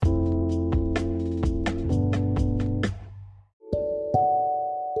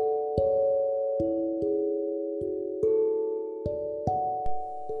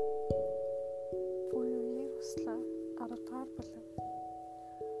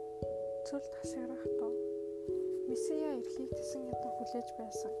Үзүүл ташгирах дуу. Месиа эрхийг тэсэн ядан хүлээж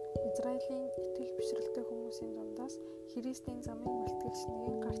байсан Израилийн итгэл бишрэлтэй хүмүүсийн дундаас Христийн замыг бэлтгэгч нэг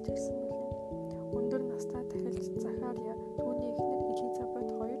нь гарч ирсэн билээ. Өндөр настай тахилч Захария, түүний эхнэр Элизабет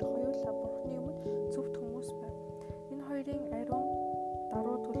хоёулаа Бурхны өмнө зөвхт хүмүүс байв. Энэ хоёрын ариун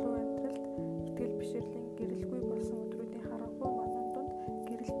даруй төлөв амьдралд итгэл бишрэлийн гэрэлгүй болсон өдрүүдийн харанхуй манан дунд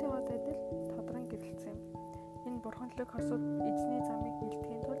гэрэлтэй од адил тодрон гэрэлцсэн юм. Энэ бурханлаг хосууд эзний замыг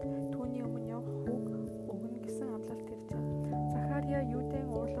илтгэхийн тулд түүний өмнө явах хүүг өгнө гэсэн амлалт иржээ. Захария Юудын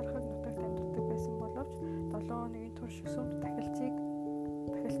уурлархаг нутагт амьдардаг байсан боловч 7 хоногийн турш сүмд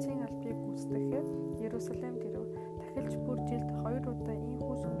тахилчийн албыг гүйцэтгэхээр Иерусалимд ирэв. Тахилч бүр жилд 2 удаа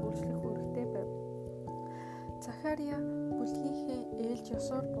ийхүү сүмд үргэлжлэх үүрэгтэй байв. Захария бүлгийнхээ ээлж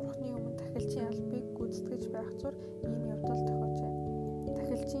ёсоор Бурхны өмнө тахилчийн албыг гүйцэтгэж байх зур ийм явдал тохиожээ.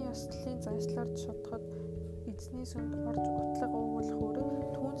 Тахилчийн ёслолын заншлаар шутахад эзний сүмд орж утлаг уугуулах үүрэг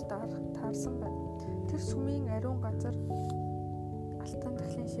түүнд таарсан байна. Тэр сүмийн ариун газар алтан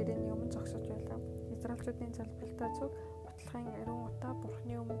дахлын ширээний өмнө зогсож байлаа. Израильчуудын залбиралтай зүг утлагын ариун утаа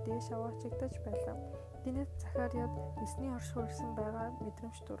Бурхны өмнө дээш аваачигдаж байлаа. Гинэт Захариад эзний оршуу ирсэн байгаа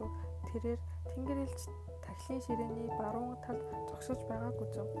мэдрэмж төрөв. Тэрээр Тэнгэр элч тахлын ширээний баруун талд зогсож байгааг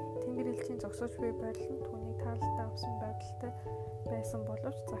үзв. Тэнгэр элчийн зогсож буй байдал нь түүнийг таалалтаа авсан байдалтай байсан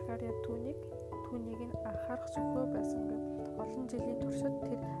боловч Захариад түүнийг нь анхаарах зөвхөө байсангүй. Олон жилийн туршид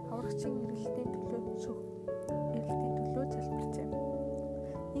тэр аврагчийн эрэлтийн төлөө залбирчээ.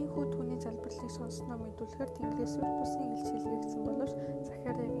 Ийхүү түүний залбирлыг сонссноо мэдүүлэхээр Тэнгэрээс үр бүсийн элч хэлгээгдсэн боловч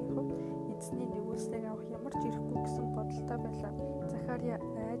Захариагийн хувьд эзний нэгүүлсийг авах ямар ч ирэхгүй гэсэн бодолтой байлаа. Захария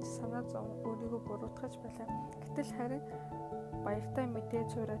айж санаа зовн өөрийгөө буруутгаж байлаа. Гэтэл харин баяртай мэдээ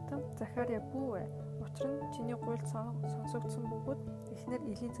цуурайтан Захария бүү ээ. Учир нь чиний гуйлд сонсогдсон бөгөөд эхнэр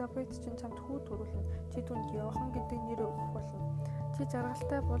Элизабет чинь чамд хүү төрүүлнэ. Чи түүнд Йохан гэдэг нэр өгөх болно. Чи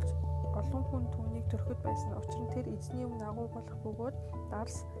жаргалтай болж олон хүн түүнийг төрөхөд байсан. Учир нь тэр эзний өмнө агуу болох бөгөөд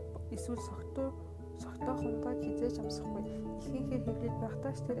дарс эсвэл согтоо хундаг хизээж амсахгүй. Ихэнхээр хэвлээд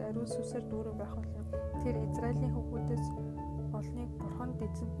байхдаа ч тэр ариун сүсээр дүүрэн байх болно. Тэр Израилийн хүүхдүүдээс олныг Бурханд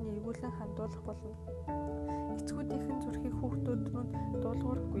эзэнд нь эргүүлэн хандуулах болно. Эцгүүдийнхэн зүрхийг хүүхдүүд рүү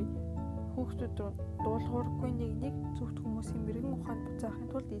дуулуургүй нэг зөвхт хүмүүсийн мэрэгэн ухаанд буцаахын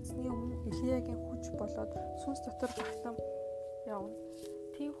тулд эзний өмнө Илиягийн хүч болоод сүнс дотор багтан явна.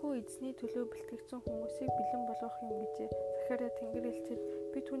 Тиймээс эзний төлөө бэлтгэгдсэн хүмүүсийг бэлэн болгох юм гэжээ. Захария Тэнгэр элчид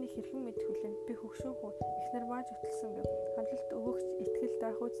би түүнийг хэрхэн мэдхүлэн би хөгшин хүн эхнэр мааж өтөлсөн гэв. Амлалт өгөгч итгэл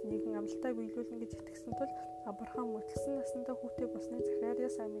даахуйц нэгэн амлалтаа биелүүлнэ гэж итгэсэн тул Авраам өтөлсөн насндаа хүүтэй болсныг Захария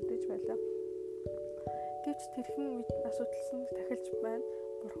сайн мэдэж байлаа. Гэвч тэрхэн нас өтөлсөнд тахилч байна.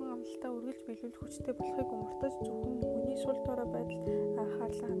 Бурхан амлалтаа үргэлж биелүүлэх хүчтэй болохыг умартаж зөвхөн хүний сул дорой байдал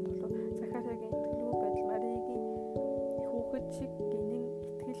анхаарлаа хандуулав. Захариягийн итгэлгүй байдал Маригийн хүүхэд шиг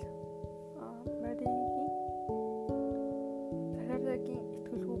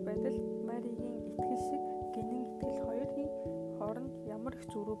гинэн итгэл хоёрын хооронд ямар их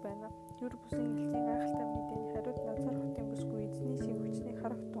зөрүү байна. Юр бүсийн элчийн гайхалтай мэдээний хариуд Назар хотын бүсгүй эзний шиг хүчнийг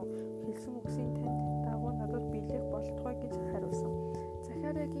харагтун хэлсэн үгсийн танд дагуу надад биелэх болтугай гэж хариулсан.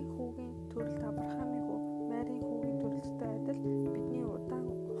 Захариягийн хүүгийн төрөлд Авраамийн хүү, Марийн хүүгийн төрөлттэй адил бидний удаан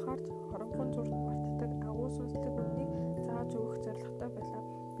ухаарч хоронгон зурд мартдаг агуу сүнслэг үннийг зааж өгөх зорилготой байлаа.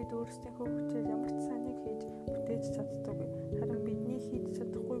 Бид өөрсдийнхөө хүчээр ямар ч сайныг хийж бүтээж чаддаггүй. Харин бидний хийж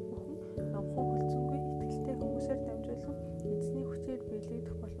чадахгүй бүхэн номхон хөлзөнгүй итгэлтэй хүмүүсээр дамжуулан эзний хүчээр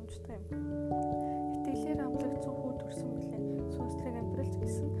биелэгдэх боломжтой юм. Итгэлээр амлагдсан хүү төрсөн билээ. Сүнслэг амьдралч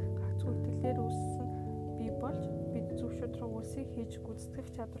гэсэн гагцхүү итгэлээр үүссэн бий болж бид зөв шудраг үлсийг хийж гүйцэтгэх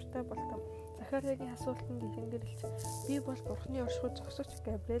чадвартай болдог. Захариягийн асуултанд Тэнгэр элч би бол Бурхны оршихуйд зогсогч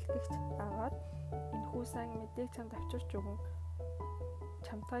Габриэл гэгч агаад энэхүү сайн мэдээг чамд авчирч өгөн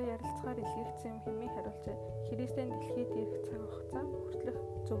чамтай ярилцахаар илгээгдсэн юм хэмээн хариулжээ. Христийн дэлхийд ирэх цаг хугацаа хүртэлх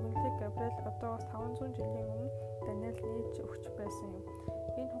зөвнөлийг Габриэл одоогоос 500 жилийн өмнө Даниэл нээж өгч байсан юм.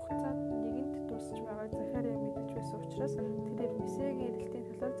 Энэ хугацаанд нэгэнт дуусч байгааг Захария мэдэж байсан учраас тэрээр Месиагийн ирэлтийн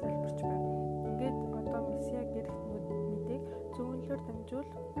талаар залбирч байв. Ингээд одоо Месиагийн ирэх мэдээг зөвнөлөөр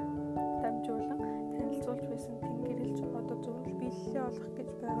дамжуулан танилцуулж байсан Тэнгэр элч одоо зөвнөл биелэлээ олох гэж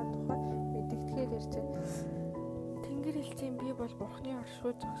байгаа тухай мэдэгдэхээр ярьжээ. Тэнгэр элчийн би бол Бурхны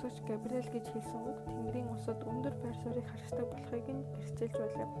оршихуйд зогсогч Габриэл гэж хэлсэн үг Тэнгэрийн усад өндөр байр суурийг харагддаг болохыг нь гэрчилж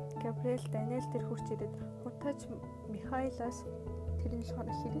байлаа. Габриэл Даниэл дээр хурж ирээд хутаач Михаилаас тэрний болохоор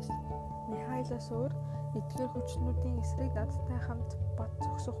Христ Михаилаас өөр эдгээр хүчнүүдийн эсрэг надтай хамт бат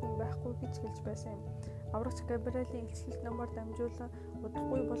зогсох хүн байхгүй гэж хэлж байсан юм. Аврагч Габриэлийн илчлэлт номоор дамжуулан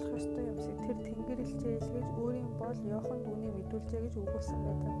удахгүй болох ёстой юмсыг тэр Тэнгэр элчээ илгээж өөрийн бол Йоханд үүнийг мэдүүлжээ гэж өгүүлсэн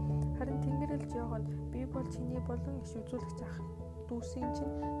байдаг. Харин Тэнгэр элч Йоханд би бол чиний болон иш үзүүлэгч ах дүүсийн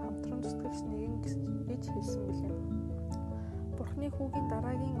чинь хамтран зүтгэгч нэгэн гэж хэлсэн билээ. Бурхны хүүгийн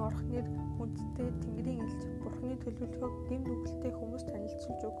дараагийн орох нэр хүндтэй Тэнгэрийн элч Бурхны төлөвлөгөөг гэм нүгэлтэй хүмүүс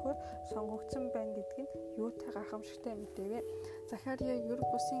танилцуулж өгөхөөр сонгогдсон байна гэдг нь юутай гайхамшигтай мэдэв. Захария Юр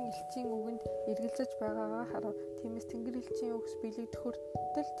бусын элчийн үгэнд эргэлзэж байгаагаа харав. Тиймээс Тэнгэр элчийн үгс биелэгдэхүр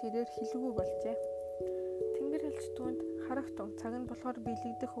тэрээр хэлгүй болжээ. Тэнгэр элч түүнд харагтун цаг нь болохоор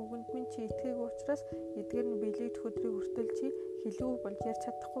биелэгдэх үгэнд минь чи итгээгүй учраас эдгээр нь биелэгдэх өдрийг хүртэл чи хэлгүй болж ярьж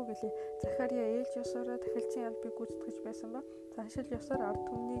чадахгүй гэлээ. Захария ээлж ёсороо тахилчийн албыг гүйцэтгэж байсан ба заншил ёсоор ард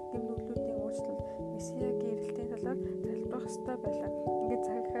түмний гэм нүглүүдийн уучлал Месиягийн ирэлтийн талаар залбирах ёстой байлаа. Ингээд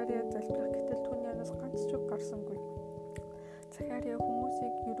Захария залбирах гэтэл түүний анаас ганц ч үг гарсангүй. Захария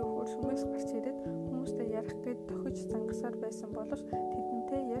хүмүүсийг ерөөхөр сүмээс гарч ирээд хүмүүстэй ярих гээд тохиж зангасаар байсан боловч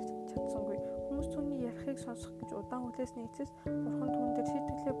тэдэнтэй ярьж чадсангүй. Хүмүүс түүний ярихыг сонсох гэж удаан хүлээсний эцэс Бурхан түүн дээр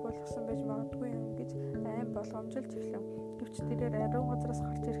шийтгэлээ болгосон байж магадгүй юм гэж айн болгоомжилж эхлэв. Гэвч тэрээр ариун газраас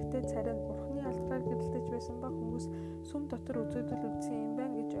гарч ирэхдээ царай нь Бурханы алдраар гэрэлтэж байсан ба хүмүүс сүм дотор үзэгдэл үзсэн юм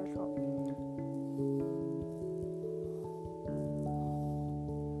байна гэж ойлгов.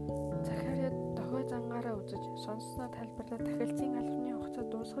 Захария дохой зангаараа үзэж сонссноо тайлбарлаад тахилчийн албаны хугацаа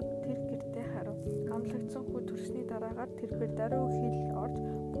дуусахад тэр гэртээ харав. Амлагдсан хүү төрсний дараагаар тэрээр даруй хил орж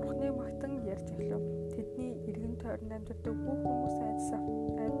Бурхныг магтан ярьж эхлэв. Тэдний эргэн тойронд амьдардаг бүх хүмүүс айдас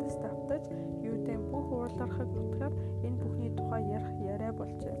давтаж Юудын бүх уурлархаг нутгаар энэ бүхний тухай ярих яриа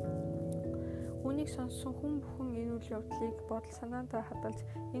болжээ. Үүнийг сонссон хүн бүхэн энэ үйл явдлыг бодол санаандаа хадгалж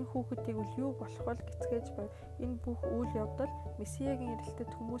энэ хүүхэдийг үл юу болох вэ гэцгээж байв. Энэ бүх үйл явдал Месиягийн ирэлтэд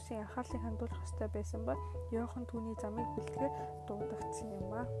хүмүүсийн анхаарлыг хандуулах ёстой байсан ба Иохан түүний замыг бэлтгэхээр дуудагдсан юм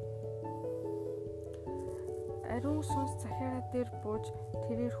аа. Ариун сүнс Захария дээр бууж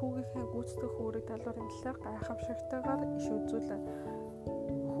тэрээр хүүгийнхээ гүйцэтгэх үүрэг талбарын талаар гайхамшигтайгаар иш үзүүлэн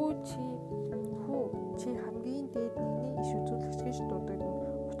хүү чи хамгийн дээд нэгний иш үзүүлэгч гэж дуудагдана.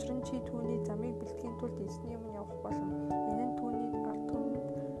 Учир нь чи түүний замыг бэлтгэхийн тулд эзний өмнө явах болно. Энэ нь түүний ард түмэнд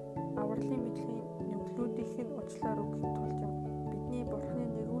авралын мэдлийн нүглүүдийнх нь уучлаар өгөх тулд юм. Бидний Бурханы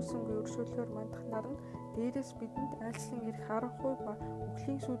нэгүүлсэнгүй өршөөлөөр мандахнаар нь дээрээс бидэнд айлчлан ирэх харанхуй ба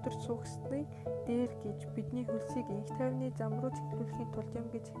үхлийн сүудэрч суугсны дээр гэж бидний хөлсийг инх тайвны зам руу чиглүүлэхийн тулд юм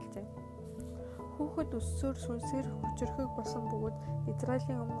гэж хэлжээ. Хүүхэд өссөөр сүнсээр хүчрхэг болсон бөгөөд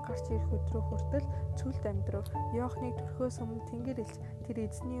Израилийн өмнө гарч ирэх өдрөө хүртэл цүлд амьдрав. Иохныг төрхөөс өмнө Тэнгэр элч тэр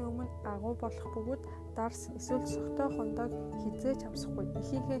эзний өмнө агуу болох бөгөөд дарс эсвэл согтой хондог хизээж амсахгүй.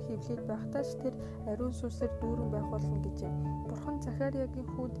 Ихийнхээ хөвлөд байхдаа ч тэр ариун сүнсээр дүүрэн байх болно гэжээ. Бурхан Захариягийн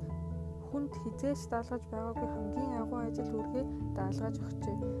хүнд хизээж даалгаж байгаагүй хамгийн агуу ажил үргээ даалгаж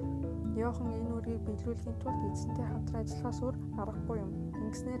өгчээ. Иохан энэ үргийг биелүүлэхийн тулд эзэнтэй хамтран ажиллахаас өөр аргагүй юм.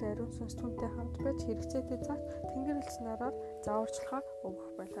 Ингэснээр ариун сүнс түүнтэй хамт байж хэрэгцээтэй цагт Тэнгэр элч нараар зааварчилгаа өгөх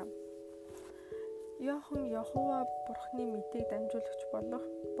байлаа. Иохан Яхова Бурханы мэдээг дамжуулагч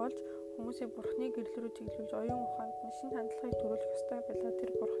болж хүмүүсийг Бурханы гэрэл рүү чиглүүлж оюун ухаанд нь шинэ хандлагыг төрүүлэх ёстой байлаа.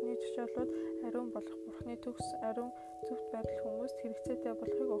 Тэр Бурханы зочиолууд ариун болох Бурханы төгс ариун зөвхт байдал хүмүүст хэрэгцээтэй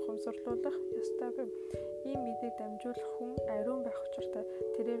болохыг ухамсарлуулах ёстой байв. Ийм мэдээг дамжуулах хүн ариун байх учиртай.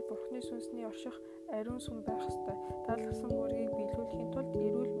 Тэрээр Бурханы сүнсний орших ариун сүм байх ёстой. Даалгасан үүргийг биелүүлэхийн тулд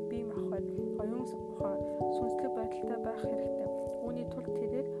эрүүл бие махбод оюун ухаан сүнслэг байдалтай байх хэрэгтэй. Үүний тулд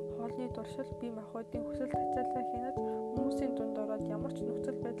тэрээр хоолны дуршил бие махбодын хүсэл тачааллаа хянаж хүмүүсийн дунд ороод ямар ч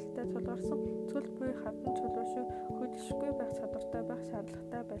нөхцөл байдалтай тулгарсан цөл буй хандан чулуушгүй хөдөлшгүй байх чадвартай байх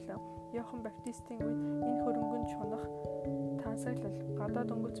шаардлагатай байлаа. Иохан Баптистийн үед энэ хөрөнгөнд шунах тансаглал гадаад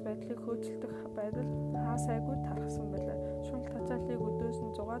өнгөц байдлыг хөөцөлдөх байдал хаасайгүй тархсан байлаа. Шунал тачааллыг өдөөс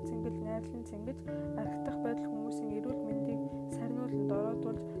нь 6 цэнгэл найрлан цэнгэж архитах байдал хүмүүсийн эрүүл мэндийг сарниуланд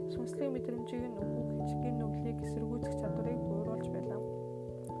ороодуулж сүнслэг мэдрэмжийг нь өгөх хичгэн нүглийг эсэргүүцэх чадварыг бууруулж байлаа.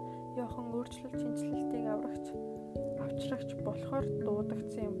 Иохан өөрчлөлт шинжилэлтийг авчрагч болохоор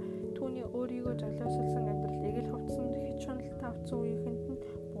дуудагдсан юм. Түүний өөрийгөө золиослсон амьдрал эгэл хувцсан хич шуналтай авцсан үеийнхэнд нь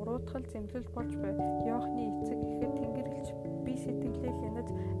буруутгал зэмлэл болж байв. Иохны эцэг ихэд Тэнгэр элч бие сэтгэлээ хянаж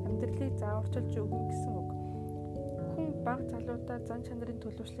амьдралыг зааварчилж өгнө гэсэн үг. Хүн бага залуудаа зан чанарын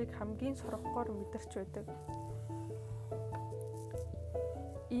төлөвшлийг хамгийн соргогоор мэдэрч байдаг.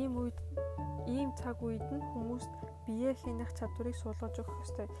 Ийм цаг үед нь хүмүүст бие хянах чадварыг суулгаж өгөх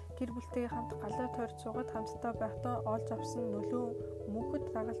ёстой. Гэр бүлтэйгээ хамт галаа тойрч суугаад хамтдаа байхдаа олж авсан нөлөө мөнхөд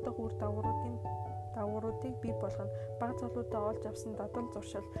дагалдах үр дагавруудыг бий болгоно. Бага залуудаа олж авсан дадал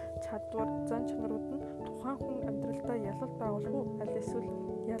зуршил, чадвар, зан чанарууд нь тухайн хүн амьдралдаа ялалт байгуулах уу, аль эсвэл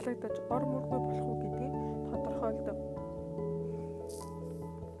ялагдаж ор мөргүй болох уу гэдгийг тодорхойлдог.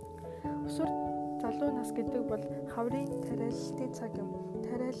 Өсвөр залуу нас гэдэг бол хаврын тариаллтын цаг юм.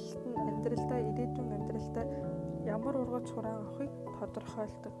 Тариаллт нь амьдралдаа ирээдүйн амьдралдаа ямар ургац хураан авахыг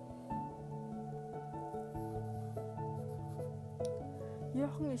тодорхойлдог.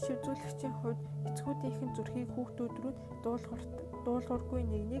 Йохан иш үзүүлэгчийн хувьд эцгүүдийнхэн зүрхийг хүүхдүүд рүү дуулуургүй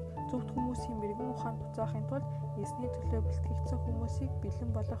нэгнийг зөвхт хүмүүсийн мэрэгэн ухаанд буцаахын тулд эзний төлөө бэлтгэгдсэн хүмүүсийг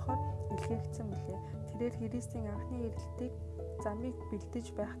бэлэн болгохоор илгээгдсэн билээ. Тэрээр Христийн анхны ирэлтийг замыг бэлдэж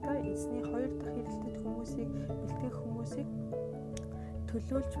байхдаа эзний хоёр дахь ирэлтэд хүмүүсийг бэлтгэх хүмүүсийг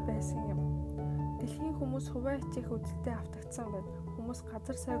төлөөлж байсан юм. Дэлхийн хүмүүс хуваа хичээх үзэлтэй автагдсан байна. Хүмүүс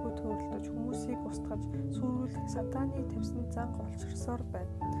газар сайгүй төөрөлдөж, хүмүүсийг устгаж, сүрүүлэх сатааны тавьсан занг олчирсоор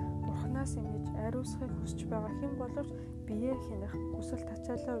байна. Бурханаас имэж ариусгахыг хүсэж байгаа хэн боловч биеэ хянах, хүсэл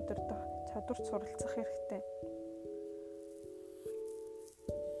тачаалаа удирдах чадварт суралцах хэрэгтэй.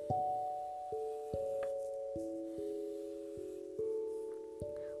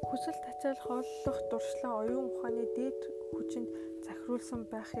 Хүсэл тачаал хооллох дуршлан оюун ухааны дээд хүчинд захируулсан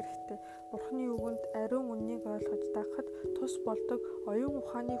байх хэрэгтэй. Бурхны үгэнд ариун үннийг ойлгож дагахад тус болдог оюун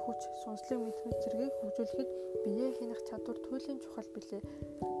ухааны хүч сүнслэг мэдрэмж зэргийг хөгжүүлэхэд биеэ хянах чадвар туйлын чухал билээ.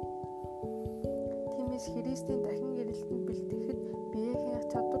 Тиймээс Христийн дахин ирэлтэнд бэлтгэхэд биеэ хянах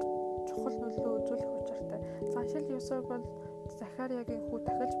чадвар чухал нөлөө үзүүлэх учиртай. Заншил Йосеф бол Захариагийн хүү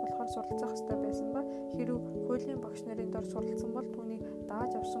дахилж болохоор суралцах ёстой байсан ба хэрв хуулийн багш нарын дор суралцсан бол түүнийг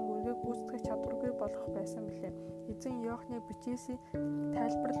дааж авсан үргээ гүйцэтгэх чадваргүй болох байсан билээ. Эзэн Иохны бичээсийг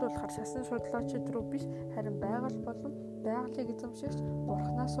тайлбарлуулахаар шасан судлаачид руу биш харин байгаль болон байгалыг эзэмшигч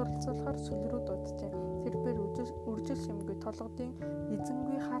Бурханаас суралцуулахаар сүл рүү дууджээ. Тэрээр үржил шимгүй толгодын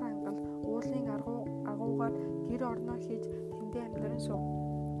эзэнгүй хар ангал уулын агуугаар гэр орноо хийж тэндээ амьдран суув.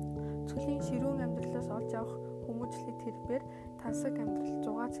 Цөлийн ширүүн амьдралаас олж авах хүмүүжлийг тэрээр тансаг амьдрал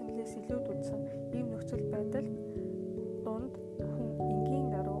 6 цэнгэлээс илүүд үзсэн. Ийм нөхцөл байдал дунд хүн энгийн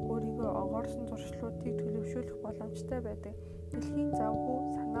даруй өөрийгөө огоорсон зуршлуудыг төлөвшүүлэх боломжтой байдаг. Дэлхийн завгүй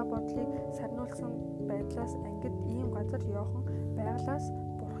санаа бодлыг сарниулсан байдлаас ангид ийм газар Иохан байглаас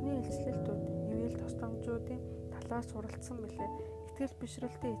Бурхны илчлэлтүүд, ивэл тусламжуудын талаас суралцсан билээ. Итгэл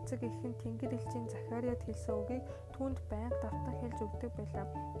бишрэлтэй эцэг эхэн Тэнгэр элчийн Захариад хэлсэн үгийг түүнд байнга давтан хэлж өгдөг байлаа.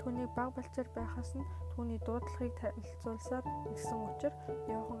 Түүний баг балчаар байхаас нь түүний дуудлагыг танилцуулсаар ирсэн учраас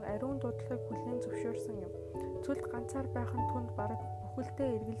Иохан ариун дуудлагыг хүлээн зөвшөөрсөн юм. Цүлд ганцаар байх нь түүнд бараг бүхэлдээ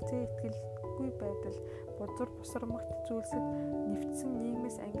эргэлзээ итгэлгүй байдал, бузар бусармагт зүйлсэд нэвтсэн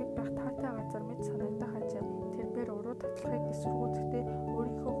нийгмээс ангид байх таатай газар мэт санагдах ажээ. Тэрээр уруу татлахыг эсвэргүүцэхдээ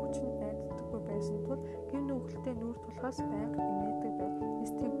өөрийнхөө хүчинд найддаггүй байсан тул гин нүгэлтэй нүүр тулахаас байнга имээдэг байв.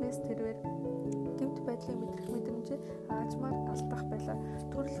 Стивбэс тэрээр гэмт байдлыг мэдрэх мэдрэмжээ аажмаар алдах байлаа.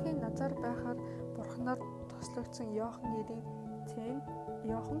 Төрөлхийн назар байхаар Бурханаар тослогдсон Иохан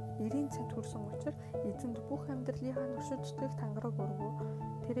 90 цент хүрсэн учраас эзэнд бүх амьдралынхаа туршид тангараг өргөв.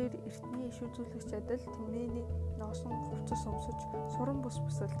 Тэрээр эртний иш үзүүлэгч адил тэмнээний носон хувцас өмсөж суран бус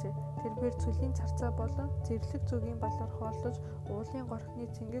бүсэлжээ. Тэрээр цөлийн царцаа болон зэрлэг зүгийн балаар хооллож уулын горхны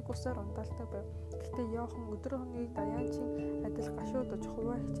цэнгэг усаар ундаалдаг байв. Гэхдээ Иохан өдөр хоногийг даяанчин адил гашуудж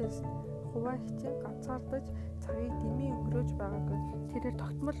хуваа хичээн ганцаардаж цагийг дэмий өнгөрөөж байгаагүй. Тэрээр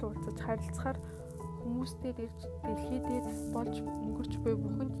тогтмол уулзаж харилцахаар хүмүүстэй ирж дэлхий дээр болж өнгөрч буй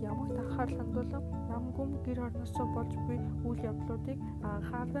бүхэнд ямагт анхаарал хандуулан нам гүм гэр орносоо болж буй үйл явдлуудыг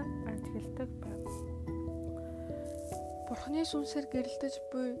анхааран ажигладаг байв. Бурхны сүнсээр гэрэлтэж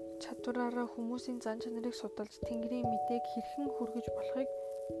буй чадвараараа хүмүүсийн зан чанарыг судалж Тэнгэрийн мэдээг хэрхэн хүргэж болохыг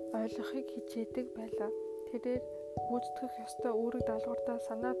ойлгохыг хичээдэг байлаа. Тэрээр гүйцэтгэх ёстой үүрэг даалгавартаа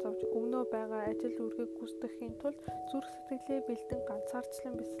санаа зовж өмнөө байгаа ажил үүргийг гүйцэтгэхийн тулд зүрх сэтгэлээ бэлдэн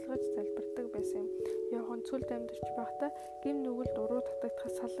ганцаарчлан бясалгаж залбирдаг байсан юм. Иохан цүлд амьдарч байхдаа гим нүгэлд уруу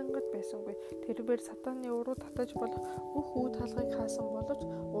татагдахаас салангаж байсангүй. Тэрээр сатааны уруу татаж болох бүх үд хаалгыг хаасан боловч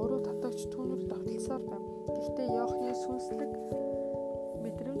уруу татагч түүнээр тогтолсоор байв. Гэхдээ Иохны сүнслэг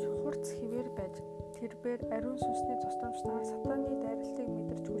мэдрэмж хурц хэвээр байж тэрээр ариун сүнсний тусламжтайгаар сатааны дайралтыг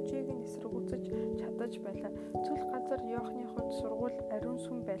мэдэрч хүчийг нь эсэргүүцэж чадаж байлаа. Цүл газар Иохны хувьд сургууль ариун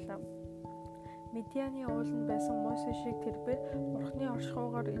сүм байлаа. Медианы ууланд байсан Мосе шиг тэрээр Бурхны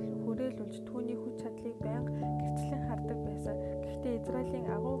оршихуйгаар хүрээлүүлж түүний хүч чадлыг байнга гэрчлэн хардаг байсан. Гэхдээ Израилийн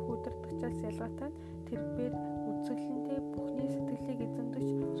агуу хүдэрдэгчээс ялгаатай нь тэрээр үзэсгэлэнтэй бүхний сэтгэлийг эзэмдэж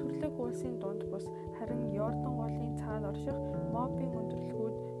сүрлэг уулсын дунд бус харин Йордан голын цаана орших Мобийн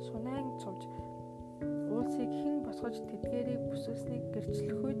өндөрлгүүд сунаан цувж уулсыг хэн босгож тэдгээрийг бүсэлснийг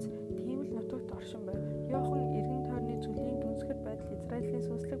гэрчлэхүйц тийм л нутагт оршин байв. Иохан эргэн тойрны зүлийн дүнсгэр байдал Израилийн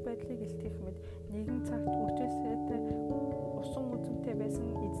сүнслэг байдлыг илтгэх мэд нэгэн цагт үржээсэтэй усан үзэмтэй байсан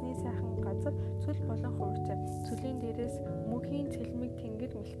эзний сайхан газар цүл болон хувирчээ. Цүлийн дээрээс мөнхийн цэлмэг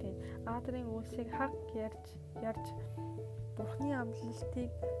тэнгэр мэлтийн Адрын уулсыг хаг ярьж Бурхны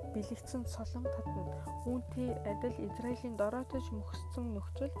амлалтыг бэлэгдсэн солон татна. Үүнтэй адил Израилийн дороотож мөхссөн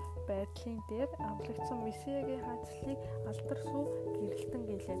нөхцөл байдлын дээр амлагдсан Месиягийн хаанчлалыг алдар сүү гэрэлтэн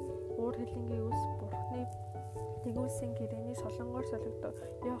гэлээ. Уур хилэнгийн үс Бурхны Тэгүүлсэн гэрээний солонгоор солигдов.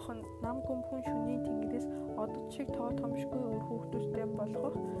 Йохан нам гүмхэн шөнийн тэнгэрээс одод шиг тоо томшгүй өр хүүхдүүдтэй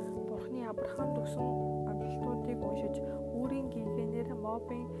болгох Бурхны Авраамд өгсөн амлалтуудыг уншиж үүрийн гэгээнээр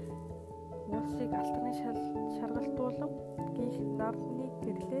мобын улсыг алтарны шаргалтуулан гих нарны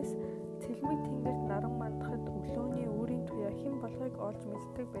гэрлээс цэлмэг тэнгэрт наран мандахад өглөөний үүрийн туяа хэн болохыг олж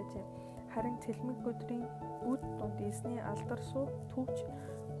мэддэг байжээ. Харин цэлмэг өдрийн үд дунд эзний алдар суу төвч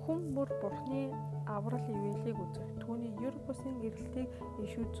хүн бүр Бурхны аврал ивэлийг үзэх. Түүний ер бусын гэрэлтийг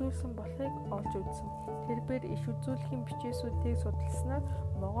иш үзүүлсэн болохыг олж үзсэн. Тэрээр иш үзүүлэхийн бичээсүүдийг судалснаар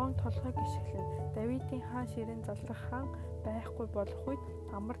могоон толгойг ишгэлэн. Давидын хаан ширээн залрах хаан байхгүй болох үед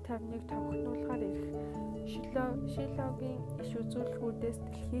амар тайвныг товхнуулахаар ирэх. Шилогийн иш үзүүлэхүүдээс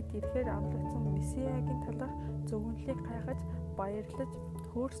дэлхийд ирэхээр амлагдсан Месиягийн талаарх зөвгөнлийг гайхаж баярлаж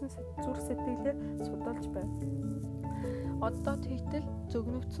хөөрсөн зүрх сэтгэлээр судалж байв. Одоо тэгтэл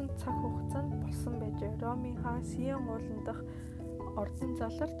зөгнөгдсөн цаг хугацаанд болсон байжээ. Ромын хаан Сион уулан дахь ордон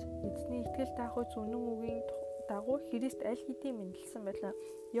заларч эзний итгэл даахуй зүнэн үгийн дагуу Христ аль хэдийн мэндэлсэн байлаа.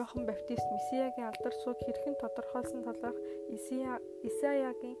 Йохан Баптист Месиягийн алдар сууг хэрхэн тодорхойлсон талаарх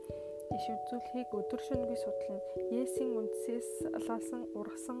Исаягийн иш үзүүлэхийг өдөр шөнөгүй судлана. Есийн үндсээс салаасан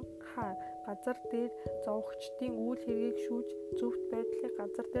ургасан хаан газар дээр зовгчдын үйл хэргийг шүүж зөвхт байдлыг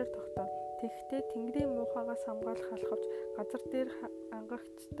газар дээр тогтоо. Тэгэхдээ Тэнгэрийн муухайгаас хамгаалах халахвч газар дээр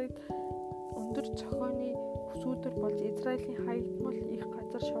ангагчдаг өндөр цохооны хүсүүдэр болж Израилийн хаягдмал их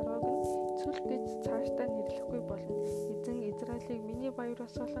газар шороог нь цөл гэж цаашдаа нэрлэхгүй болно. Эзэн Израилийг миний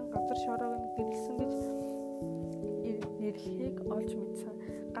баяраас болон газар шороог нь гэрэлсэн гэж нэрлэхийг олж мэдсэн.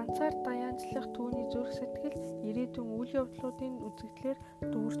 Ганцаар даяанчлах түүний зүрх сэтгэл ирээдүйн үйл явдлуудын үзэгдлээр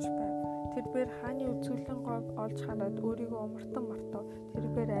дүүрч байв. Тэрээр хааны үзүүлэн гоог олж хараад өөрийгөө умартан мартав.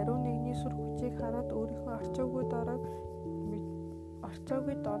 Тэрээр ариун нэгний сүр хүчийг хараад өөрийнхөө арчаагүй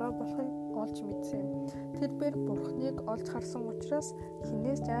дорой болохыг олж мэдсэн. Тэрээр Бурхныг олж харсан учраас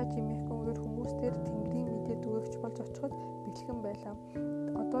хинээс яаж имэхгүйгээр хүмүүстээр Тэнгэрийн мэдээ түгээгч болж очиход бэлхэн байлаа.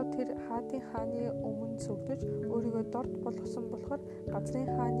 Одоо тэр хаадын хааны өмнө сүгдэж өөрийгөө дорд болгосон болохоор газрын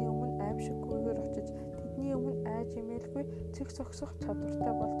хааны өмнө аимшиггүйгээр очиж тэдний өмнө айж имээлгүй цэг зогсох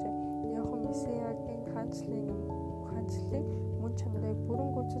чадвартай болжээ. Йохан Месиягийн хаанчлалын мөн чанарыг бүрэн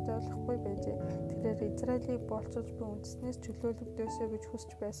гүйцэд ойлгохгүй байжээ. Тэрээр Израилийг болцож буй үндэснээс чөлөөлөгдөөсэй гэж хүсч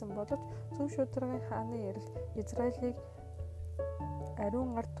байсан боловч зөв шударгын хааны ярил Израилийг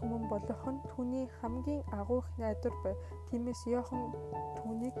ариун ард түмэн болох нь түүний хамгийн агуу их найдвар байв. Тиймээс Йохан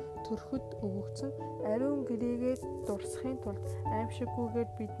түүнийг төрөхөд өгөгдсөн ариун гэрээгээ дурсахын тулд аимшиггүйгээр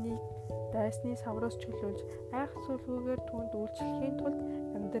бидний дайсны савраас чөлөөлж айх сүлгүүгээр түүнд үйлчлэхийн тулд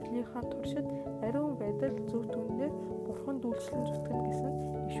амьдралынхаа туршид ариун байдал зөв түнээр Бурханд үйлчлэн зүтгэн гэсэн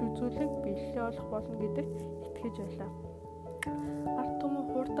иш үзүүлэг биелэлээ олох болно гэдэгт итгэж байлаа. Ард түмэн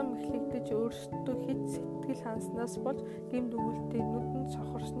хурдан мэхлэгдэж өөрсдөө хэд сэтгэл ханснаас болж гэмт өгүүлтэй нүдэнд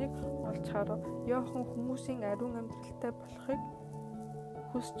сохорсныг олж харав. Йохан хүмүүсийн ариун амьдралтай болохыг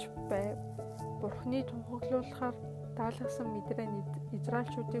хүсч байв. Бурхны тунхаглуулахаар даалгасан мэдрээ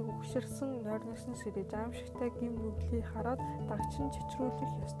Израильчүүдийг өгшөрсөн нойрносон сэрэж аимшигтай гим нүглийг хараад дагчин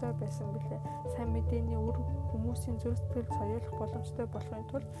чичрүүлэх ёстой байсан билээ. Сайн мэдээний үр хүмүүсийн зүрх сэтгэл соёолох боломжтой болохын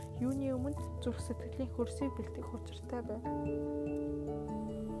тулд юуны өмнө зүрх сэтгэлийн хөрсийг бэлтгэх учиртай байв.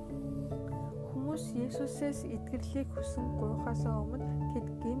 Хүмүүс Есүсээс эдгэрлийг хүсэн гуйхаасаа өмнө тэд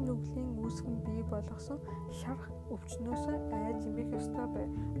гим нүглийн үүсгэн бий болгосон шарх өвчнөөс айж имэх ёстой байв.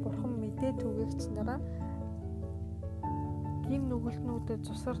 Бурхан мэдээ түгээгч нараа гим нүгэлтнүүдэд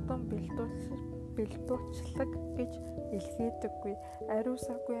цусардан бэлбуучлаг гэж илгээдэггүй.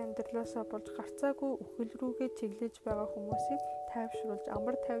 Ариусаагүй амьдралаасаа болж гарцаагүй үхэл рүүгээ чиглэж байгаа хүмүүсийг тайвшруулж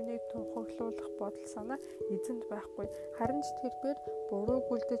амар тайвныг тунхаглуулах бодол санаа эзэнд байхгүй. Харин ч тэрээр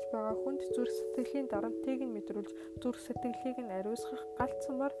бурууг үлдэж байгаа хүнд зүрх сэтгэлийн дарамтыг нь мэдрүүлж зүрх сэтгэлийг нь ариусгах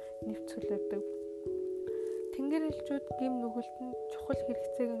галцмаар нэвцүүлдэг. Тэнгэр элчүүд гим нүгэлтэнд чухал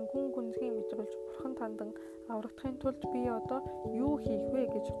хэрэгцээг нь гүн гүнзгий мэдрүүлж Бурхан тандан аврагдахын тулд би одоо юу хийх вэ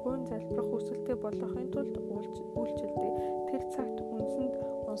гэж гуйн залбирах хүсэлтэй болохын тулд үйлчилдэг. Тэр цагт үнсэнд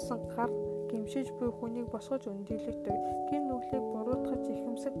унсан гар гимшиж буй хүнийг босгож өндийлэгдэг. Гим нүглийг буруутгаж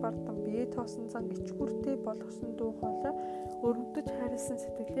ихэмсэг бардам бие тоосон зан ичгүртэй болгосон дуу хоолой өрөвдөж хайрлсан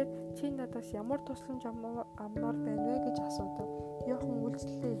сэтгэлээр чи надаас ямар тусламж аммаар байна вэ гэж асуудав. Йохан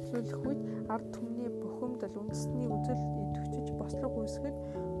үйлчлэлээ эхлүүлэх үед ард түмний бухимдал үндэсний үзэл идэвхжиж бослого үүсгэд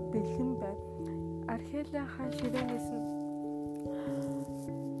бэлхэн байв. Архелиа хаан ширээнээс нь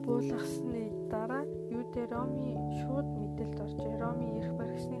буулгасны дараа Юдэ Ромын шууд мэдээлэлд оржээ. Ромын эрх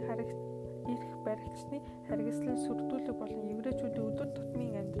баригчны харгислын сүрдүүлэг болон еврейчүүдийн өдөр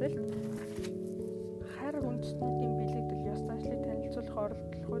тутмын амьдралд хар хүндэстнүүдийн бэлэгдэл ёс заншлыг танилцуулах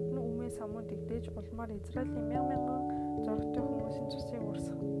оролдлогууд нь самууд игдээж улмаар Израилийн мянган зоригтой хүмүүсийн цусыг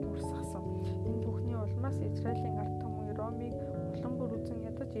урсгасан. Энэ бүхний улмаас Израилийн ард түмэн Ромыг улам бүр үзэн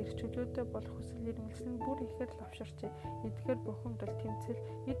ядаж эрх чөлөөтэй болох хүсэл эрмэлзэл нь бүр ихээр лавширчээ. Эдгээр бухимдал тэмцэл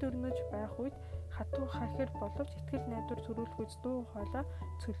эд өрнөж байх үед хатуу хахир боловч итгэл найдвар төрүүлэхүйц дуу хоолой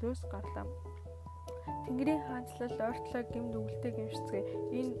цөлөөс гарлаа. Тэнгэрийн хаанчлал ойртлоо гэмд үгэлтэй гэмшицгээ.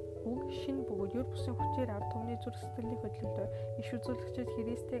 Энэ үг шинэ бөгөөд юр бусын хүчээр ард түмний зүрх сэтгэлийн хөдөлгөөнөөр иш үзүүлэгчид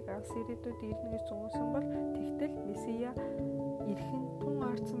Христийг агс ирээдүйд ирнэ гэж зөнгөсөн бол тэгтэл Месиа ирхэн тун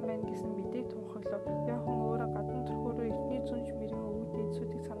аарсан байна гэсэн мэдээг тунхаглав. Йохан өөрөө гадна төрхөөрөө эртний зүнж мэрийн өвөг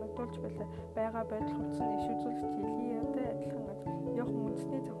эдсүүдийг санагдуулж байлаа. Бага байдал хувцсан иш үзүүлэгч Илиятай адилхан аж. Йохан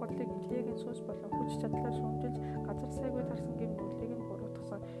үндэсний завхарлыг Илиягийн сүнс болон хүч чадлаар шүүмжилж газар сайгүй тарсан гэм нүглийг нь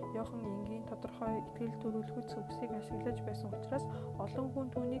буруутгасан. Йохан энгийн тодорхой итгэл төрүүлэхүйц үгсийг ашиглаж байсан учраас олон хүн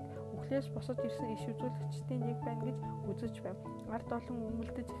түүнийг үхлээс босож ирсэн иш үзүүлэгчдийн нэг байна гэж үзэж байв. Ард олон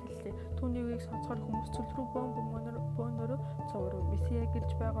өмөлдөж эхэллээ. Түүний үгийг сонсохоор хүмүүс цөл рүү бөөнөрөө цоврув. Месиа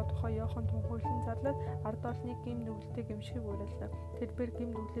гэлж байгаа тухай Йохан тунхаглан зарлаад ард олныг гэм нүгэлтэд гэмшихийг уриаллаа. Тэрээр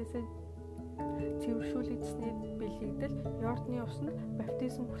гэм нүглээсээ цэвэршүүлэгдсэний бэлэгдэл Йордны усанд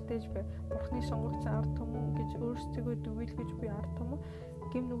баптизм хүртээж байв. Бурхны сонгогдсон ард түмэн гэж өөрсдөө дүгийлгэж буй ард түмэн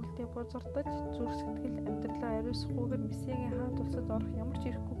гэм нүгэлтэд бузардаж зүрх сэтгэл амьдралаа ариусгахгүйгээр Месиагийн хаант улсад орох ямар ч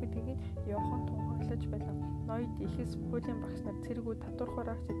ирэхгүй гэдгийг Йохан тунхаглаж байлаа. Ноёд ихэс хуулийн багш нар цэргүүд татвархаар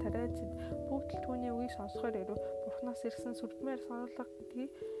агч тариацид бүгд л түүний үгийг сонсохоор ирэв. Бурхнаас ирсэн сүрдмээр сануулга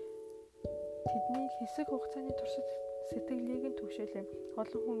гэдгийг тэдний хэсэг хугацааны туршид сэтгэлийг нь түгшээлээ.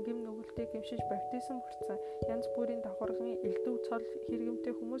 Олон хүн гэм нүгэлтэд гэмшиж баптизм хүртсэн. Янз бүрийн давхаргын элдв цол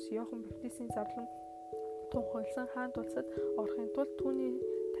хэрэгэмтэй хүмүүс Йохан баптистийн зарлан тунхагласан хаант улсад орохын тулд түүний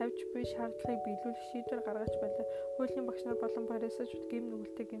тавьж буй шаардлагыг биелүүлэх шийдвэр гаргаж байлаа. Хуулийн багш нар болон фарисеучуд гэм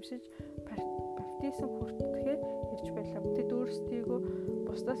нүгэлтэд гэмшиж баптизм хүртэхээр ирж байлаа. Тэд өөрсдийгөө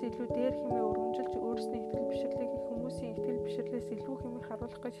бусдаас илүү дээр хэмээн өргөмжилж өөрсдийн итгэл бишрлийг хүмүүсийн итгэл бишрлээс илүү хэмээн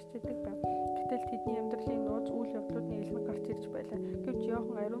харуулах гэж хичээдэг байв. Гэтэл тэдний амьдралын нууц үйл явдлууд нь илэн гарч ирж байлаа. Гэвч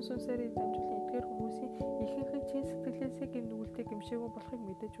Йохан ариун сүнсээр дамжуулан эдгээр хүмүүсийн ихэнх нь чин сэтгэлээсээ гэм нүгэлтэд гэмшээгүй болохыг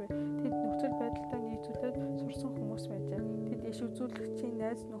мэдэж байв. Тэд нөхцөл байдалтай нийцүүлээд сурсан хүмүүс байжээ. Тэд иш үзүүлэгчийн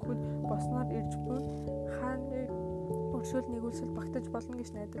найз нөхөд босноор ирж буй хааны өршөөл нэгүүлсэл багтаж болно гэж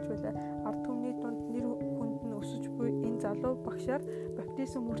найдаж байлаа. Ард түмний дунд нэр хүнд нь өсөж буй энэ залуу багшаар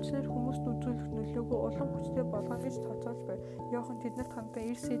баптизм үрчнэр хүмүүст үзүүлэх нөлөөгөө улам хүчтэй болгоно гэж тооцоолж байв. Йохан тэднэрт хандан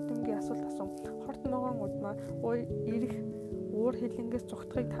эрс эдэмгийн асуулт асуув. Хорт ногоон удмаа ирэх уур хилэнгээс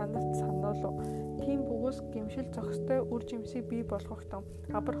зүгтхийг та нарт сануулав. Тийм бөгөөс гэмшил зохистой үр жимсийг бий болгохтон.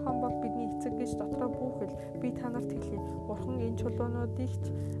 Авраам бол бидний эцэг гэж дотроо бүхэл би та нарт хэлье. Бурхан энэ чулуунуудыг ч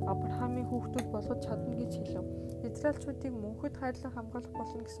Авраамийн хүүхдүүд болгож чадна гэж хэлв. Израильчуудыг мөнхөд хайрлан хамгаалах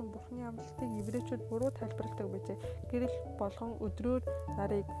болно гэсэн Бурханы амлалтыг еврейчүүд буруу тайлбарладаг байжээ. Гэрэл болгон өдрөөр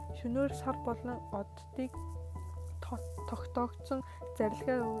нарыг, шөнөөр сар болон оддыг тогтоогдсон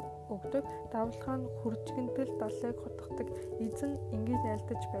зарилгаа өгдөг, давлгаа нь хүржигэнтэл далайг хотгодог. Эзэн ингэж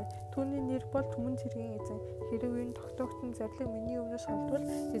айлдаж байв. Түүний нэр бол Түмэн Цэргийн эзэн. Хэрэв энэ тогтоогдсон зарлиг миний өмнөөс холдвол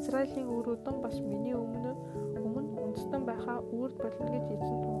Израилийн үр удам бас миний өмнө үндэстэн байхаа үрд болно гэж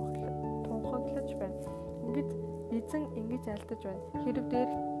эзэн тунхаглаж байна. Эзэн ингэж айлдаж байна. Хэрэв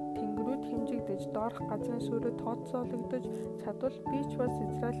дээрх тэнгэрүүд хэмжигдэж, доорх газрын сүрээ тооцоологдож чадвал би ч бас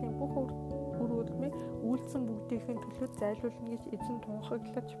Израилийн бүх үр удмыг үйлдсэн бүгдийнхээ төлөө зайлуулна гэж эзэн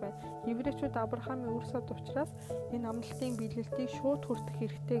тунхаглаж байна. Еврейчүүд Авраамийн үр сад учраас энэ амлалтын биелэлтийг шууд хүртэх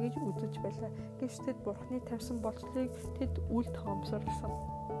хэрэгтэй гэж үзэж байлаа. Гэвч тэд Бурханы тавьсан болцлыг тэд үл тоомсорлсон.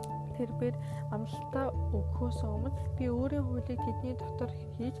 Тэрээр амлалтаа өгөхөөс өмнө би өөрийн хуулийг тэдний дотор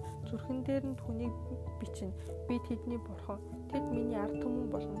хийж зүрхэн дээр нь түүнийг бичнэ. Би тэдний бурхан. Тэд миний ард түмэн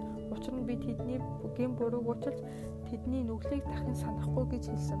болно. Учир нь би тэдний гэм бурууг уучлж тэдний нүглийг дахин санахгүй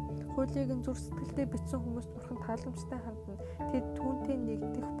гэж хэлсэн. Хуулийг нь зүрх сэтгэлдээ бичсэн хүмүүст бурхан тааламжтай хандна. Тэд түүнтэй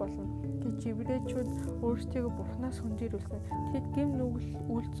нэгдэх болно гэж еврейчүүд өөрсдийгөө бурханаас хүндэрүүлсэн. Тэд гэм нүгэл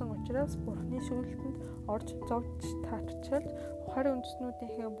үйлдсэн учраас бурханы шүүлтэнд орж зовж таачаалж ухаарын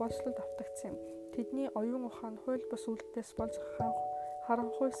үндэстнүүдийнхээ болцлолд автагдсан юм. Тэдний оюун ухаан хууль бус үйлдэлээс болж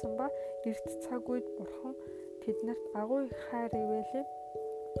харанхуйсан ба эрт цаг үед бурхан тэднэрт агуу их хайр ивэлээ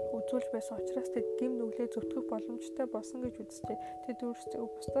үзүүлж байсан учраас тэд гэм нүглээ зөвтгөх боломжтой болсон гэж үзжээ. Тэд өөрсдөө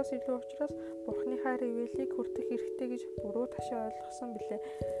бусдаас илүү учраас Бурханы хайр ивэлийг хүртэх хэрэгтэй гэж буруу ташаа ойлгосон билээ.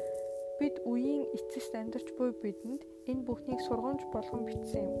 Бид үеийн эцэст амьдарч буй бидэнд энэ бүхнийг сургамж болгон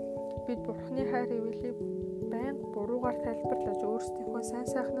бичсэн юм. Бид Бурханы хайр ивэлийг байнга буруугаар тайлбарлаж өөрсдийнхөө сайн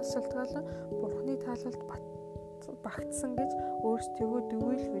сайхнаас шалтгаалan Бурханы таалалд багтсан гэж өөрсдийгөө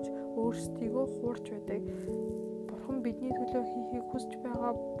дүгийлгэж өөрсдийгөө хуурч байдаг. Бурхан бидний төлөө хийхийг хүсэж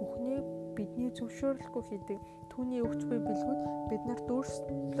байгаа бүхнийг бидний зөвшөөрлөхгүй хийдэг. Түүний өгч буй бэлгүүд бид нарт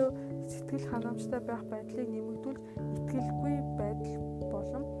өөрсдөө сэтгэл ханамжтай байх байдлыг нэмэгдүүлж итгэлгүй байдал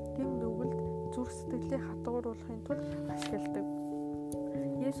болон гэм нүгэлд зүрх сэтгэлийг хатууруулахын тулд ашигладаг.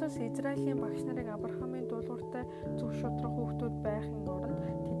 Есүс Израилийн багш нарыг Авраамийн дуулууртай зүрх шударга хүүхдүүд байхын оронд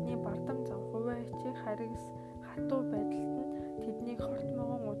тэдний бардам зам хувиа хичээх харгас хатуу байдалд нь тэднийг хорт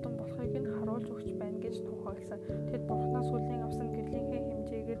могон удам болохыг нь харуулж өгч байна гэж тунхагласан. Тэд Бурханаас хүлээн авсан гэрлийнхээ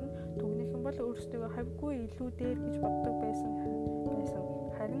хэмжээгээр нь дүгнэх бол өөрсдөө хавьгүй илүү дээр гэж боддог байсан.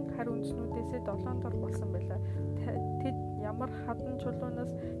 Харин хар үндснүүдээсээ 7 дор болсон байлаа. Тэд ямар хадан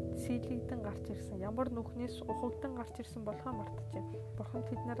чулуунаас сийлэгдэн гарч ирсэн, ямар нүхнээс ухагдан гарч ирсэн болохоо мартжээ. Бурхан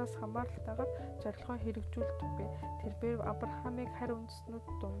тэднээс хамааралтайгаар зорилгоо хэрэгжүүлдэггүй. Тэрээр Авраамыг хар үндэстнүүд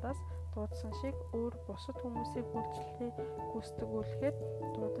дундаас дуудсан шиг өөр бусад хүмүүсийг үйлчлэхээ гүйцэтгүүлэхэд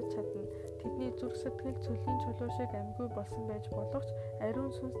дуудаж чадна. Тэдний зүрх сэтгэл цөлийн чулуу шиг амьгүй болсон байж болох ч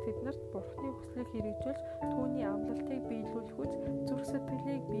ариун сүнс тэднэрт Бурханы хүслийг хэрэгжүүлж түүний амлалтыг биелүүлэх үз зүрх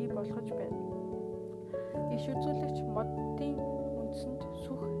сэтгэлийг бий болгож байна. Иш үзүүлэгч модын үндсэнд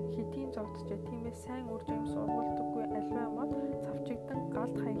сүх хэдийн зогджээ. Тиймээс сайн үр жимс ургуулдаггүй аливаа мод цавчигдан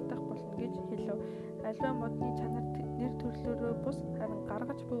галд хаягдах болно гэж хэлв. Аливаа модны чанар нэр төрлөөрөө бус харин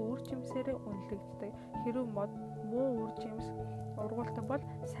гаргаж буй үр жимсээрээ үнэлэгддэг. Хэрэв мод муу үр жимс ургуулдаг бол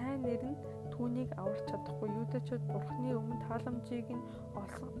сайн нэр нь түүнийг аварч чадахгүй. Юудэчүүд Бурханы өмнө тааламжийг нь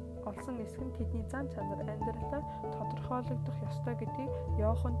олсон эсэх нь тэдний зан чанар амьдралаар тодорхойлогдох ёстой гэдгийг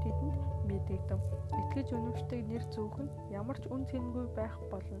Иохан тэдэнд мэдэгдэв. Итгэж үнэмшдэг нэр зүүх нь ямар ч үн цэнгүй байх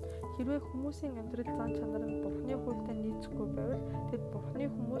болно. Хэрвээ хүмүүсийн амьдрал зан чанар нь Бурханы хуультай нийцэхгүй байвал тэд Бурханы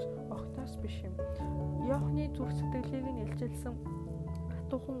хүмүүс огтоос биш юм. Иохны зүрх сэтгэлийг нь илчилсэн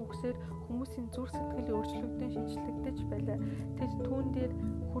хатуухан үгсээр хүмүүсийн зүрх сэтгэл өөрчлөгдөн шинжлэгдэж байлаа. Тэд түүн дээр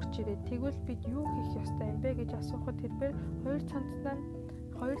хурж ирээ. Тэгвэл бид юу хийх ёстой юм бэ гэж асуухад тэрээр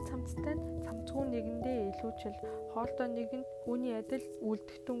хоёр цамцтай цамцгүй нэгэндээ илүүчил хоолдоо нэг нь үүний адил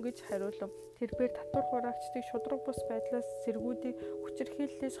үлдэгтэн гэж хариулв. Тэрээр татвар хураагчдыг шудраг бус байдлаас сэргүүдийг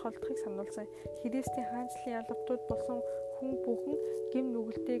хүчирхийллээс холдохыг сануулсан. Христийн хаанчлалын ялгтууд болсон хүн бүхэн гэм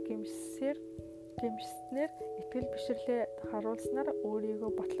нүгэлтэд гэмшснээр итгэл бишрлээ харуулснаар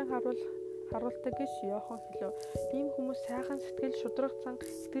өөрийгөө батлан харуулдаг гэж Иохан хэлв. Ийм хүмүүс сайхан сэтгэл шудраг зан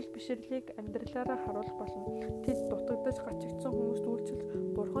итгэл бишрлийг амьдралаараа харуулах болно. Тэд дутагдаж гачигдсан хүмүүст үйлчлж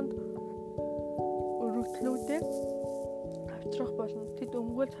Бурханд өргөдлүүдээ авчрах болно. Тэд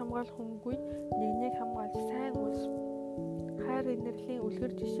өмгөөлж хамгаалах хүнгүй нэгнийг хамгаалж сайн үлс хайр инэрлийн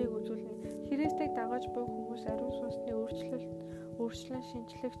үлгэр жишээг үзүүлнэ. Христийг дагаж буй хүмүүс ариун сүнсний өөрчлөн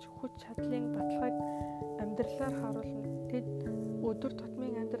шинжлэгч хүч чадлын баталгааг амьдралаар харуулна. Тэд өдөр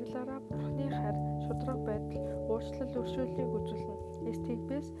тутмын амьдралаараа Бурханы хайр, шудраг байдал, уучлал өршөөллийг үзүүлнэ.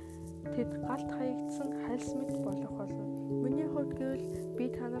 Эстигбээс тэд галт хаягдсан хальс мэт болох болно. Миний хувьд гэвэл би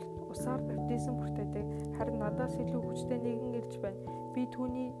танарт усаар баптизм хүртээдэг. Харин надаас илүү хүчтэй нэгэн ирж байна. Би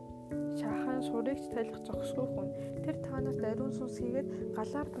түүний шаахан сурыгч талих зогсгүй хүн. Тэр танарт ариун сүнс хийгээд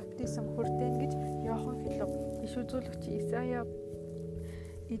галаар баптизм хүртээн гэж Иохан хэлв. Иш үзүүлэгч Исая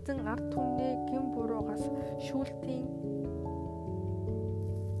эзэн ард түмнээ гэм буруугаас шүүлтийн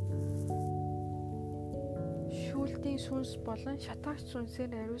сүнс болон шатаагч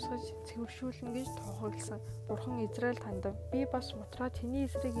сүнсээр ариусгаж цэвэршүүлнэ гэж тунхагласан. Бурхан Израиль хандав. Би бас мутраа чиний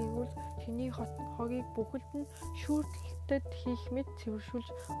эсрэг ээгүүл чиний хогийг бүхэлд нь шүүртэлтэд хийх мэт цэвэршүүлж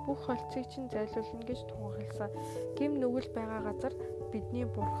бүх холцыг чинь зайлуулна гэж тунхагласан. Гэм нүгэл байгаа газар бидний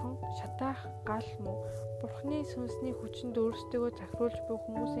бурхан шатаах гал мөн. Бурханы сүнсний хүчинд өөрсдөө захируулж буй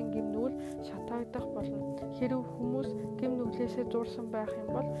хүмүүсийн гэм нүгэл шатаагдах болно. Хэрв хүмүүс гэм нүглээсээ зурсан байх юм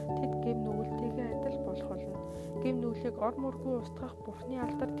бол тэд гэм нүгэлтэйгээ адил болох болно. Гэм нүглийг ор мөргүй устгах Бурханы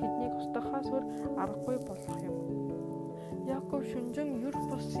алдар тэднийг устгахаас өөр аргагүй болох юм. Яков шүнжин юр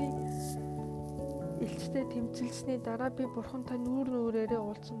бусын элчтэй тэмцэлсний дараа би Бурхантай нүүрээрээ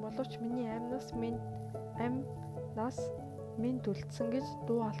уулзсан боловч миний амнаас минь дүлдсэн гэж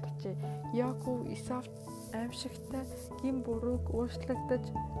дуу алджээ. Яков Исавт аимшигтай гэм бурууг уушлагдаж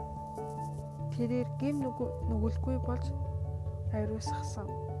тэрээр гэм нүгэлгүй болж ариусгасан.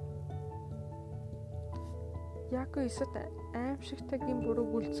 Яков Исавт аимшигтай гэм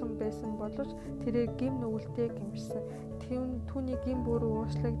бурууг үлдсэн байсан боловч тэрээр гэм нүгэлтэй гэмшсэн. Түүний гэм буруу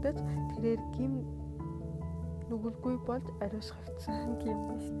уушлагдаж тэрээр гэм нүгэлгүй болж ариусгагдсан гэм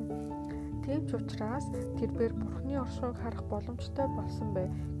байна. Тийм ч учраас тэрээр Бурханы оршихуйг харах боломжтой болсон бай.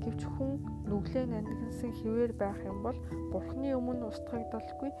 Гэвч хүн нүглээ нандинсан хിവэр байх юм бол Бурханы өмнө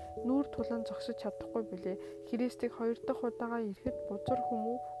устгагдалгүй нүүр тулан зогсож чадахгүй билээ. Христийг 2 дахь удаага ирэхэд бузар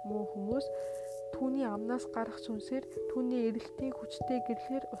хүмүүс түүний амнаас гарах сүнсээр түүний эрэлтийн хүчтэй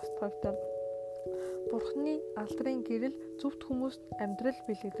гэрлэхээр устгагдав. Бурхны алдрын гэрэл зөвхт хүмүүст амьдрал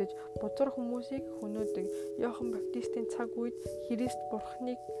бэлэгдэж бузар хүмүүсийг хөнөөдөг. Иохан Баптистийн цаг үед Христ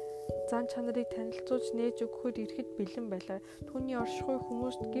Бурхныг зан чанарыг танилцуулж нээж өгөхөд ирэхэд бэлэн байлаа. Түүний оршихуй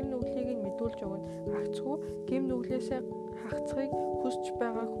хүмүүст гэм нүглийг нь мэдүүлж өгнө. Гагцхүү гэм нүглээсээ хагцхыг хүсч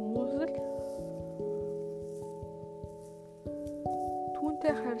байгаа хүмүүс л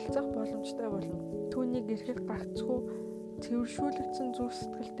түүнтэй харилцах боломжтой болно. Түүнийг ирэхэд гагцхүү цэвэршүүлэгдсэн зүрх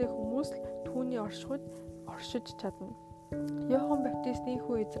сэтгэлтэй хүмүүс л түүний оршихуйд оршиж чадна. Иохан Баптистийн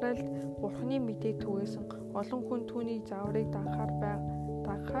хүү Израильд Бурхны мэдээг түгээсэн. Олон хүн түүний зааврыг дагахаар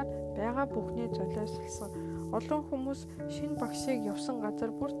байгаа бүхнээ золиослсон. Олон хүмүүс шинэ багшийг явсан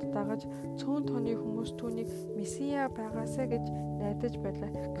газар бүрт дагаж цөөн тооны хүмүүс түүнийг Месиа байгаасаа гэж найдаж байлаа.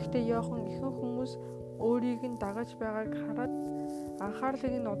 Гэхдээ Иохан ихэнх хүмүүс өөрийг нь дагаж байгааг хараад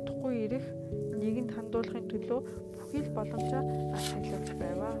анхаарлыг нь удахгүй ирэх нэгэнд хандуулахын төлөө бүхий л боломжоо ашиглаж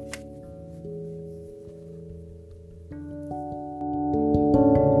байв.